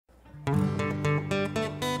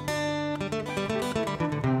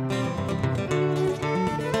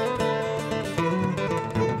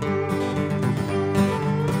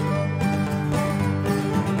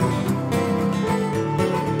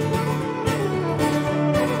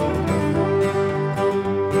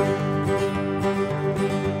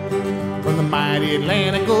mighty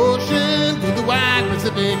Atlantic Ocean to the wide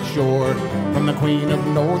Pacific shore, from the queen of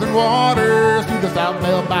northern waters to the south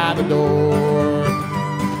bell by the door.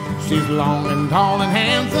 She's long and tall and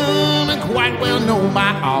handsome and quite well known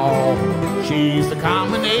by all. She's the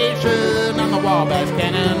combination on the Wabash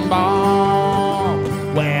Cannonball.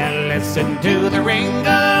 Well, listen to the ring,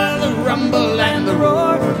 the rumble and the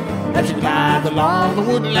roar as she glides along the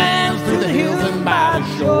woodlands through the hills and by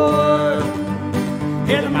the shore.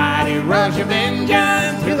 Hear the mighty rush of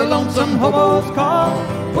engines, hear the lonesome hobo's call.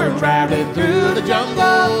 We're traveling through the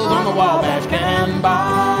jungles on the Wabash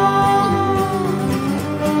Cannonball.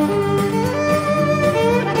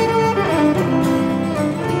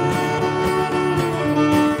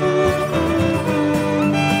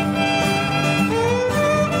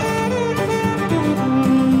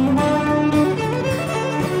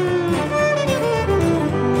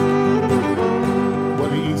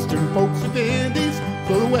 Folks are dandies,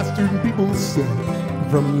 so the western people say,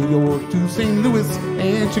 from New York to St. Louis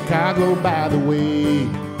and Chicago by the way.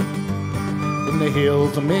 From the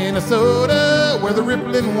hills of Minnesota, where the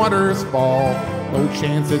rippling waters fall, no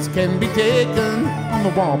chances can be taken on the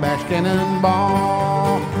Wabash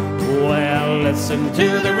Cannonball. Well, listen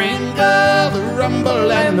to the ring, the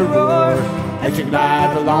rumble and the roar as you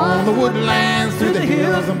glide along the woodlands through the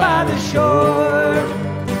hills and by the shore.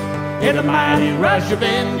 Hear the mighty rush of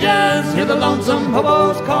engines, hear the lonesome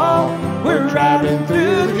hobo's call. We're traveling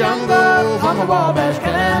through the jungles on the Wabash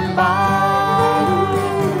Cannonball.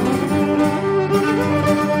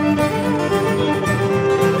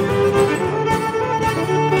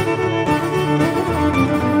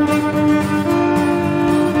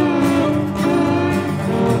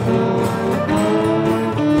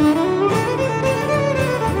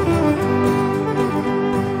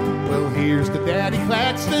 Well, here's to Daddy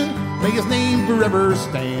Claxton, may his name forever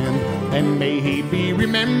stand, and may he be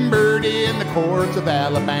remembered in the courts of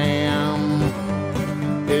Alabama.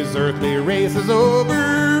 His earthly race is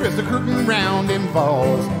over as the curtain round him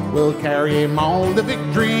falls. We'll carry him on to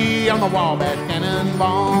victory on the Wabash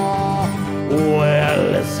Cannonball.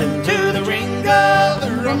 Well, listen to the ring,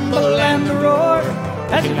 the rumble and the roar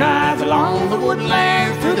as he rides along the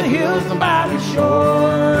woodlands through the hills and by the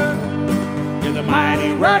shore. Hear the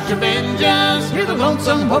mighty rush of engines, hear the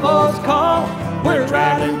lonesome hobo's call. We're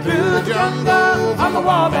traveling through the jungle on the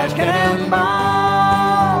Wabash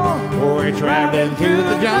Cannonball. We're traveling through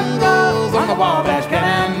the jungles on the Wabash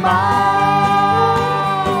Cannonball.